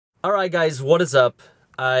Alright guys, what is up?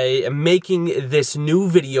 I am making this new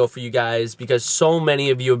video for you guys because so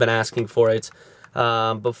many of you have been asking for it.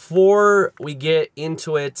 Before we get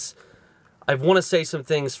into it, I want to say some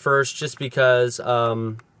things first just because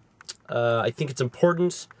I think it's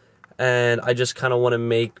important, and I just kind of want to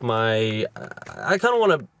make my... I kind of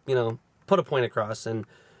want to, put a point across. And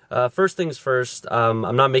first things first,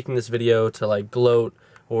 I'm not making this video to like gloat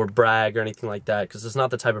or brag or anything like that, because it's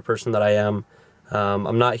not the type of person that I am.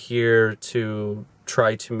 I'm not here to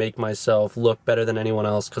try to make myself look better than anyone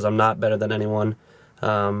else, because I'm not better than anyone.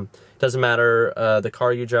 It doesn't matter the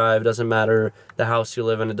car you drive, it doesn't matter the house you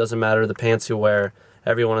live in, it doesn't matter the pants you wear.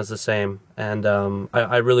 Everyone is the same, and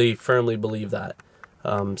I really firmly believe that.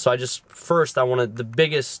 So the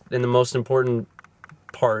biggest and the most important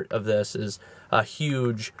part of this is a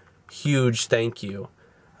huge, huge thank you.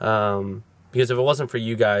 Because if it wasn't for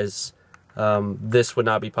you guys, this would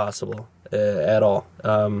not be possible at all.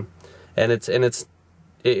 And it's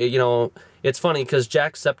funny because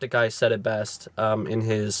Jacksepticeye said it best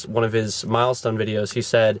in one of his milestone videos. He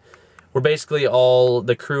said, "We're basically all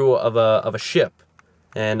the crew of a ship,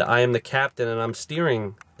 and I am the captain, and I'm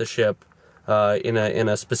steering the ship in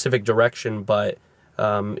a specific direction. But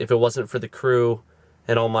if it wasn't for the crew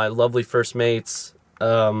and all my lovely first mates,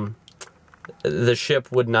 the ship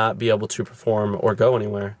would not be able to perform or go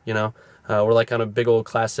anywhere. We're like on a big old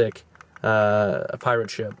classic a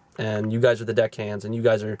pirate ship, and you guys are the deckhands, and you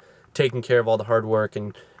guys are taking care of all the hard work,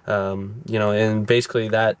 and and basically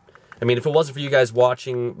that. I mean, if it wasn't for you guys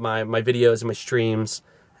watching my videos and my streams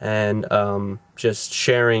and just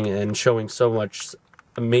sharing and showing so much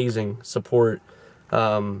amazing support,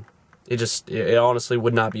 it honestly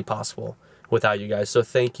would not be possible without you guys. So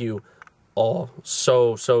thank you all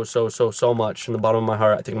so much from the bottom of my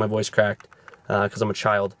heart. I think my voice cracked because I'm a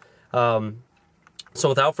child. So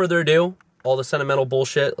without further ado, all the sentimental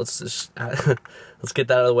bullshit, let's get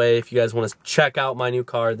that out of the way. If you guys want to check out my new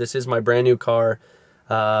car, this is my brand new car.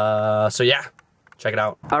 So yeah, check it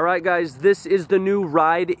out. Alright guys, this is the new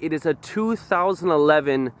ride. It is a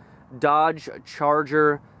 2011 Dodge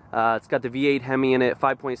Charger. It's got the V8 Hemi in it,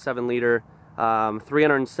 5.7 liter,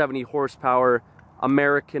 370 horsepower,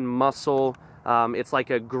 American muscle. It's like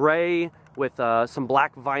a gray with some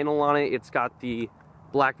black vinyl on it. It's got the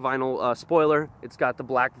black vinyl spoiler. It's got the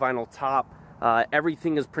black vinyl top.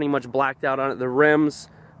 Everything is pretty much blacked out on it. The rims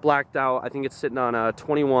blacked out. I think it's sitting on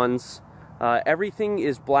 21s. Everything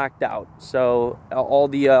is blacked out. So all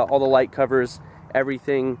the light covers,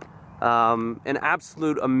 everything. An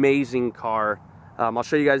absolute amazing car. I'll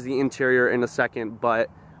show you guys the interior in a second. But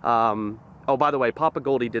oh, by the way, Papa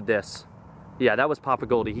Goldie did this. Yeah, that was Papa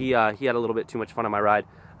Goldie. He had a little bit too much fun on my ride.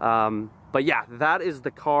 But yeah, that is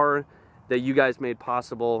the car that you guys made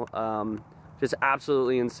possible. Just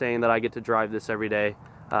absolutely insane that I get to drive this every day.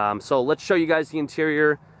 So let's show you guys the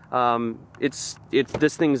interior. This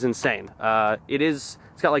thing's insane. It's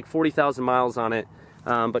got like 40,000 miles on it.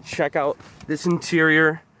 But check out this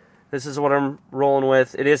interior. This is what I'm rolling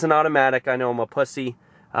with. It is an automatic. I know I'm a pussy.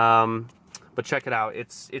 But check it out.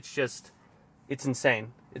 It's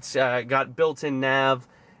insane. It's got built-in nav.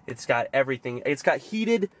 It's got everything. It's got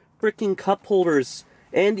heated freaking cup holders.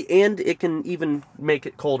 And it can even make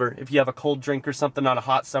it colder if you have a cold drink or something on a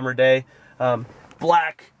hot summer day.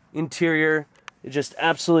 Black interior. It just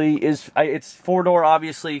absolutely is. It's four-door,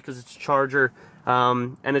 obviously, because it's a Charger.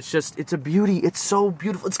 And it's a beauty. It's so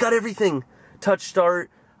beautiful. It's got everything. Touch start.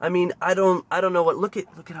 I mean, I don't know what. Look at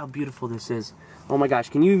how beautiful this is. Oh my gosh,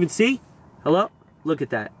 can you even see? Hello? Look at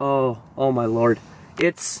that. Oh my Lord.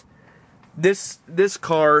 It's this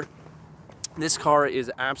car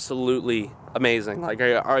is absolutely amazing. Like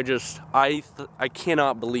I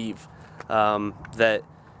cannot believe that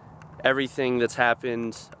everything that's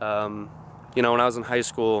happened. When I was in high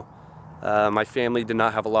school, my family did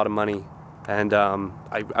not have a lot of money, and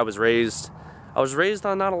I was raised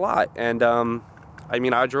on not a lot. And I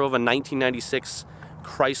mean, I drove a 1996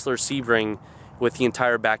 Chrysler Sebring with the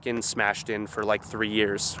entire back end smashed in for like 3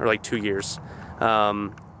 years or like 2 years.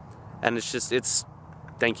 And it's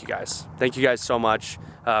thank you guys. Thank you guys so much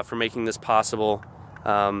for making this possible.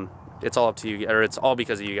 It's all up to you, or it's all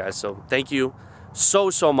because of you guys. So thank you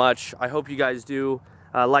so much. I hope you guys do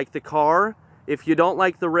like the car. If you don't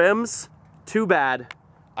like the rims, too bad.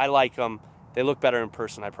 I like them. They look better in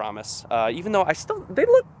person, I promise. Even though they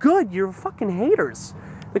look good. You're fucking haters.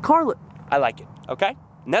 The car I like it, okay?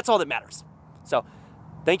 And that's all that matters. So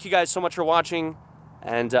thank you guys so much for watching.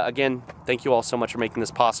 And again, thank you all so much for making this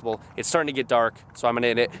possible. It's starting to get dark, so I'm gonna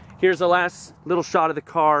end it. Here's the last little shot of the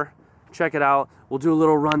car. Check it out. We'll do a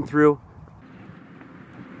little run through.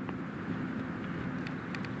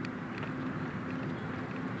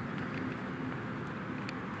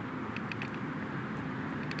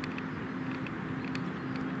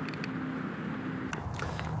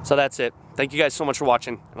 So that's it. Thank you guys so much for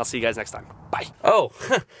watching, and I'll see you guys next time. Bye. Oh,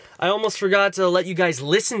 I almost forgot to let you guys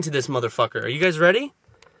listen to this motherfucker. Are you guys ready?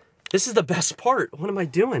 This is the best part. What am I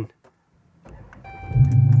doing?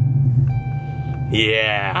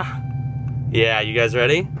 Yeah. Yeah, you guys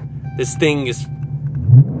ready? This thing is...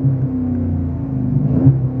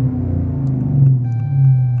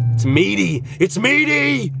 It's meaty. It's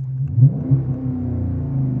meaty!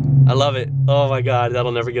 I love it. Oh my God,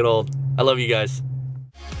 that'll never get old. I love you guys.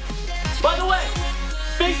 By the way,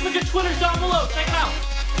 Facebook and Twitter's down below. Check it out.